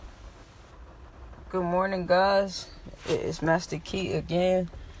Good morning, guys. It's Master Key again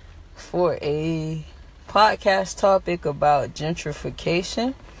for a podcast topic about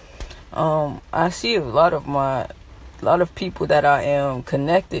gentrification. I see a lot of people that I am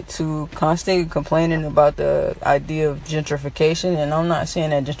connected to constantly complaining about the idea of gentrification, and I'm not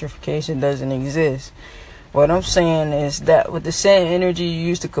saying that gentrification doesn't exist. What I'm saying is that with the same energy you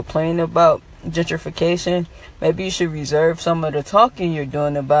used to complain about gentrification, maybe you should reserve some of the talking you're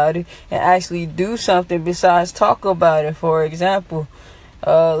doing about it and actually do something besides talk about it. For example,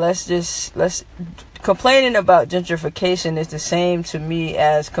 let's complaining about gentrification is the same to me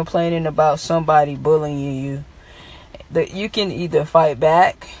as complaining about somebody bullying you. That you can either fight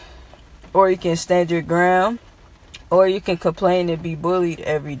back, or you can stand your ground, or you can complain and be bullied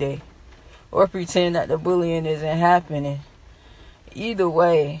every day, or pretend that the bullying isn't happening. Either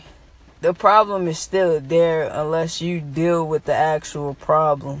way, the problem is still there unless you deal with the actual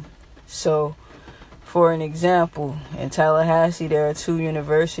problem. So, for an example, in Tallahassee, there are two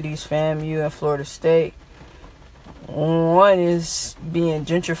universities, FAMU and Florida State. One is being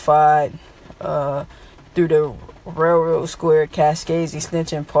gentrified through the Railroad Square Cascades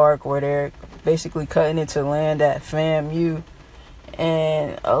Extension Park, where they're basically cutting into land at FAMU.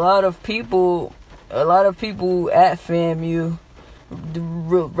 And a lot of people at FAMU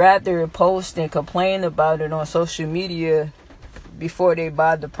rather post and complain about it on social media before they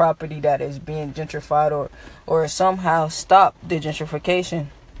buy the property that is being gentrified or somehow stop the gentrification.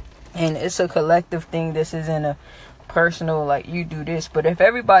 And it's a collective thing. This isn't a personal, like, you do this. But if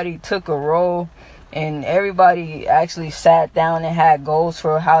everybody took a role and everybody actually sat down and had goals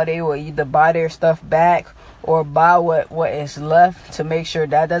for how they will either buy their stuff back or buy what is left to make sure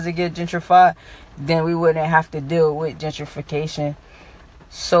that doesn't get gentrified, then we wouldn't have to deal with gentrification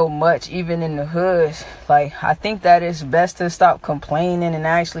so much, even in the hoods. Like, I think that it's best to stop complaining and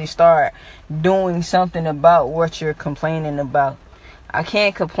actually start doing something about what you're complaining about. I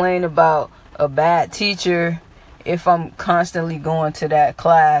can't complain about a bad teacher if I'm constantly going to that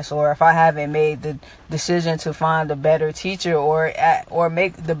class, or if I haven't made the decision to find a better teacher or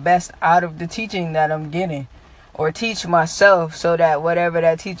make the best out of the teaching that I'm getting, or teach myself so that whatever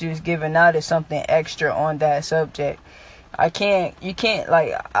that teacher is giving out is something extra on that subject. I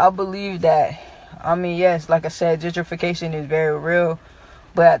believe that, yes, like I said, gentrification is very real,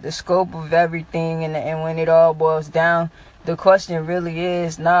 but at the scope of everything and when it all boils down, the question really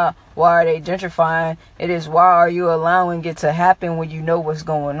is not why are they gentrifying, it is why are you allowing it to happen when you know what's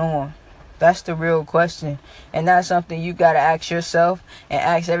going on. That's the real question. And that's something you got to ask yourself and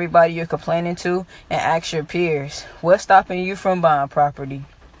ask everybody you're complaining to and ask your peers. What's stopping you from buying property?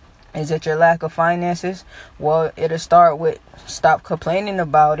 Is it your lack of finances? Well, it'll start with stop complaining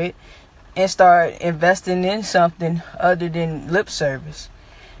about it and start investing in something other than lip service.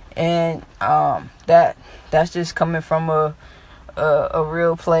 And that's just coming from a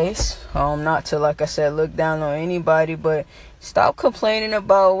real place. Not to, like I said, look down on anybody, but stop complaining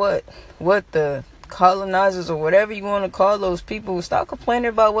about what the colonizers or whatever you want to call those people. Stop complaining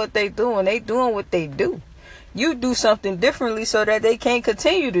about what they doing. They doing what they do. You do something differently so that they can't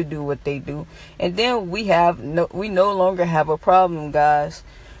continue to do what they do, and then we no longer have a problem, guys.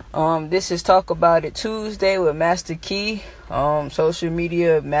 This is Talk About It Tuesday with Master Key. Social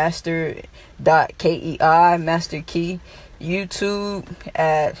media, master.kei, Master Key. YouTube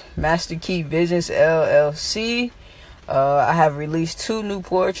at Master Key Visions LLC. I have released 2 new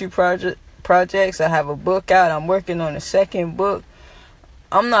poetry projects. I have a book out. I'm working on a second book.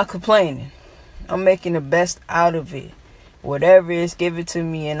 I'm not complaining. I'm making the best out of it. Whatever is given to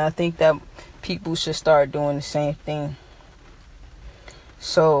me, and I think that people should start doing the same thing.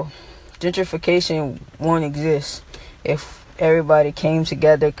 So, gentrification won't exist if everybody came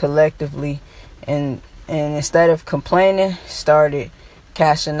together collectively and instead of complaining, started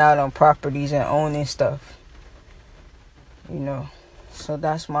cashing out on properties and owning stuff. So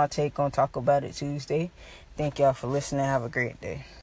that's my take on Talk About It Tuesday. Thank y'all for listening. Have a great day.